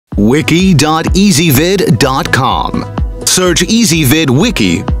wiki.ezvid.com. Search EasyVid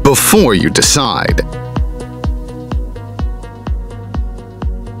Wiki before you decide.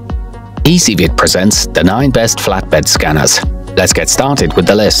 EasyVid presents the 9 best flatbed scanners. Let's get started with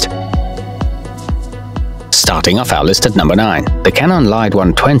the list. Starting off our list at number 9, the Canon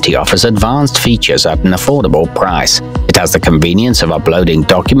LiDE120 offers advanced features at an affordable price. It has the convenience of uploading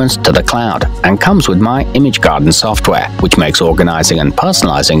documents to the cloud and comes with My Image Garden software, which makes organizing and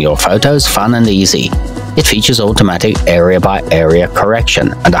personalizing your photos fun and easy. It features automatic area-by-area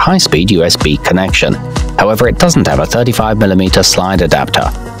correction and a high-speed USB connection. However, it doesn't have a 35mm slide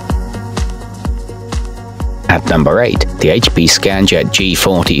adapter. At number 8, the HP Scanjet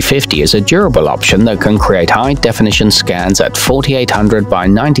G4050 is a durable option that can create high-definition scans at 4800 by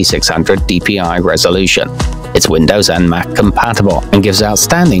 9600 dpi resolution. It's Windows and Mac compatible and gives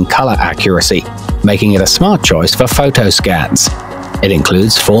outstanding color accuracy, making it a smart choice for photo scans. It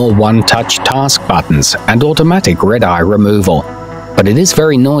includes 4 one-touch task buttons and automatic red-eye removal, but it is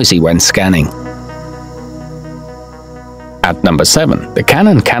very noisy when scanning. At number 7, the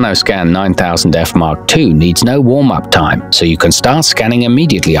Canon CanoScan 9000F Mark II needs no warm-up time, so you can start scanning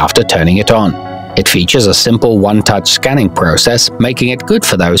immediately after turning it on. It features a simple one-touch scanning process, making it good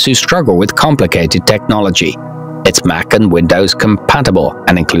for those who struggle with complicated technology. It's Mac and Windows compatible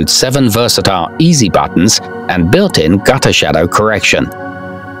and includes 7 versatile easy buttons and built-in gutter shadow correction.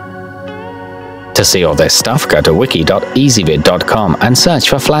 To see all this stuff, go to wiki.ezvid.com and search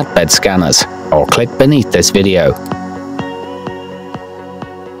for flatbed scanners, or click beneath this video.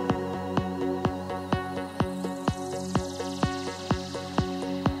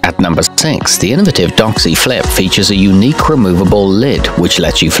 At number 6, the innovative Doxie Flip features a unique removable lid which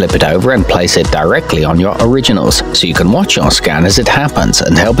lets you flip it over and place it directly on your originals, so you can watch your scan as it happens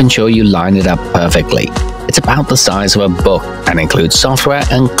and help ensure you line it up perfectly. It's about the size of a book and includes software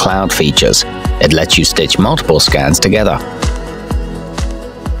and cloud features. It lets you stitch multiple scans together.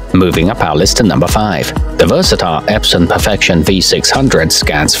 Moving up our list to number 5, the versatile Epson Perfection V600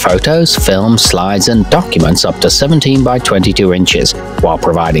 scans photos, films, slides, and documents up to 17 by 22 inches while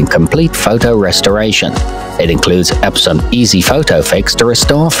providing complete photo restoration. It includes Epson Easy Photo Fix to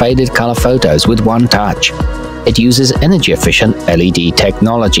restore faded color photos with one touch. It uses energy-efficient LED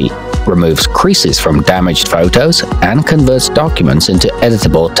technology, removes creases from damaged photos, and converts documents into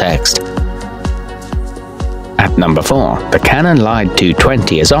editable text. At number 4, the Canon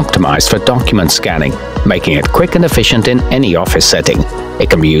LiDE220 is optimized for document scanning, making it quick and efficient in any office setting. It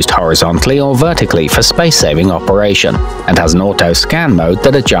can be used horizontally or vertically for space-saving operation, and has an auto scan mode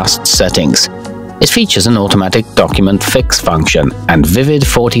that adjusts settings. It features an automatic document fix function and vivid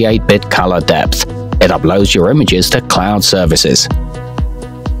 48-bit color depth. It uploads your images to cloud services.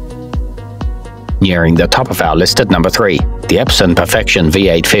 Nearing the top of our list at number 3, the Epson Perfection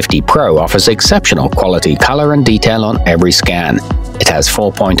V850 Pro offers exceptional quality color and detail on every scan. It has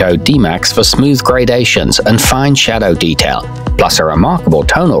 4.0 DMAX for smooth gradations and fine shadow detail, plus a remarkable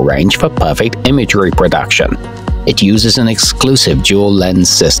tonal range for perfect image reproduction. It uses an exclusive dual lens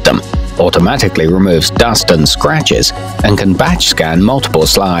system, automatically removes dust and scratches, and can batch scan multiple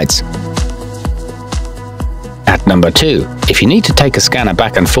slides. At number 2, if you need to take a scanner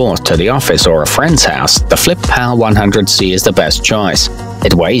back and forth to the office or a friend's house, the Flip Pal 100C is the best choice.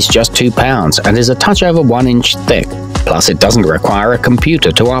 It weighs just 2 pounds and is a touch over 1 inch thick, plus it doesn't require a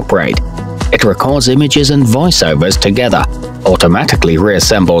computer to operate. It records images and voiceovers together, automatically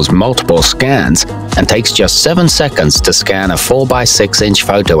reassembles multiple scans, and takes just 7 seconds to scan a 4x6 inch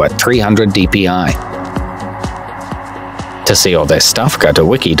photo at 300 dpi. To see all this stuff, go to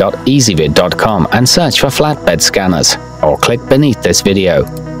wiki.ezvid.com and search for flatbed scanners, or click beneath this video.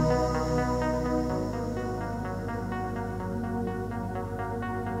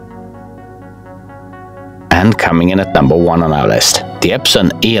 And coming in at number 1 on our list, the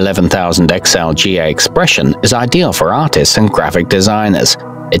Epson E11000XL GA Expression is ideal for artists and graphic designers.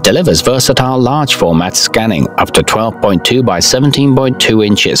 It delivers versatile large format scanning up to 12.2 by 17.2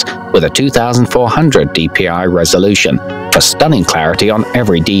 inches with a 2400 dpi resolution for stunning clarity on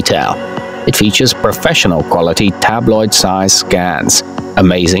every detail. It features professional quality tabloid size scans,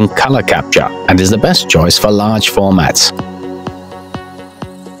 amazing color capture, and is the best choice for large formats.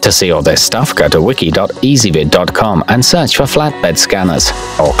 To see all this stuff, go to wiki.ezvid.com and search for flatbed scanners,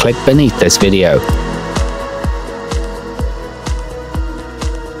 or click beneath this video.